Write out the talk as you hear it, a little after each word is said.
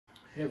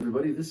Hey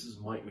everybody, this is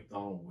Mike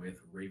McDonald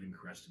with Raven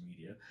Crest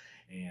Media,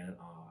 and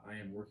I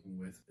am working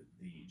with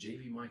the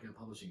JV Micah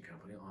Publishing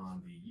Company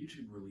on the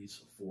YouTube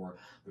release for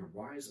The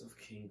Rise of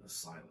King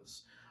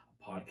Silas, a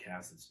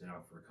podcast that's been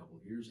out for a couple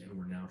of years, and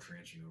we're now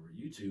transferring over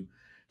to YouTube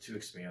to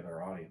expand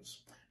our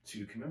audience.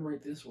 To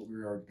commemorate this, what we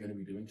are going to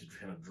be doing to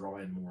kind of draw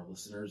in more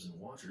listeners and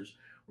watchers,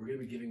 we're going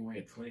to be giving away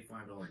a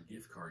 $25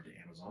 gift card to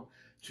Amazon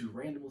to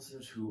random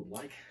listeners who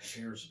like,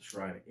 share,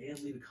 subscribe, and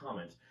leave a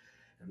comment.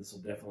 And this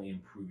will definitely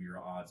improve your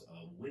odds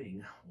of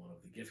winning one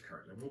of the gift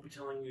cards. I won't be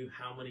telling you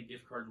how many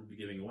gift cards we'll be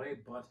giving away,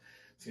 but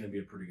it's going to be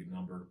a pretty good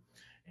number.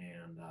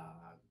 And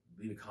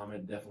leave a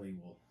comment definitely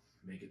will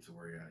make it to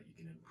where you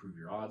can improve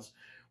your odds.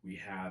 We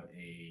have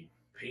a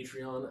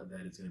Patreon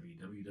that is going to be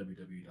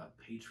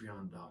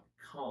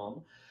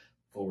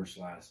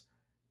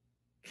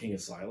www.patreon.com/King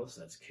of Silas.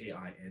 That's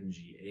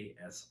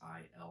KINGASILAS,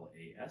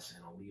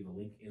 and I'll leave a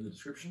link in the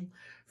description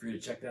for you to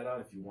check that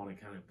out if you want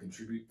to kind of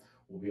contribute.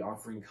 We'll be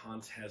offering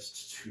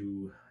contests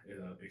to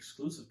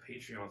exclusive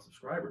Patreon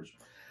subscribers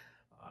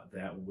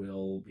that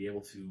will be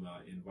able to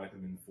invite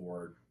them in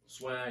for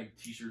swag,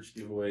 t-shirts,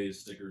 giveaways,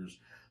 stickers,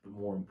 but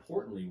more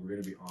importantly, we're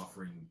going to be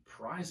offering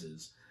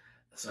prizes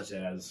such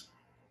as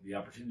the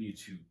opportunity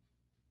to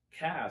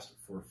cast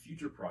for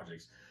future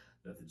projects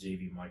that the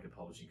JV Micah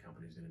Publishing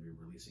Company is going to be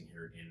releasing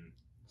here in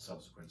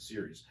subsequent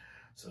series.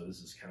 So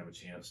this is kind of a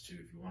chance to,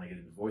 if you want to get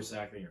into voice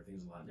acting or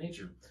things of that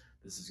nature,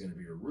 this is going to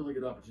be a really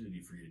good opportunity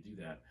for you to do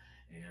that.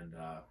 And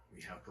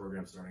we have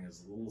programs starting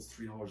as little as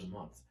 $3 a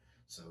month.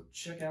 So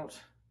check out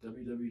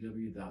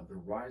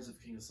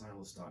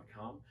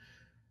www.theriseofkingsilas.com.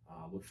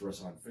 Look for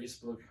us on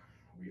Facebook.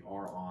 We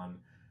are on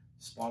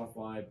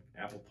Spotify,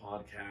 Apple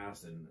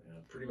Podcasts, and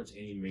pretty much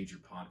any major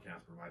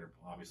podcast provider,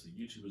 obviously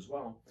YouTube as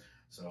well.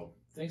 So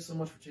thanks so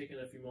much for taking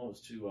a few moments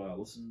to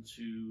listen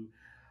to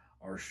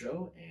our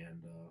show,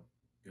 and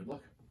good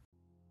luck.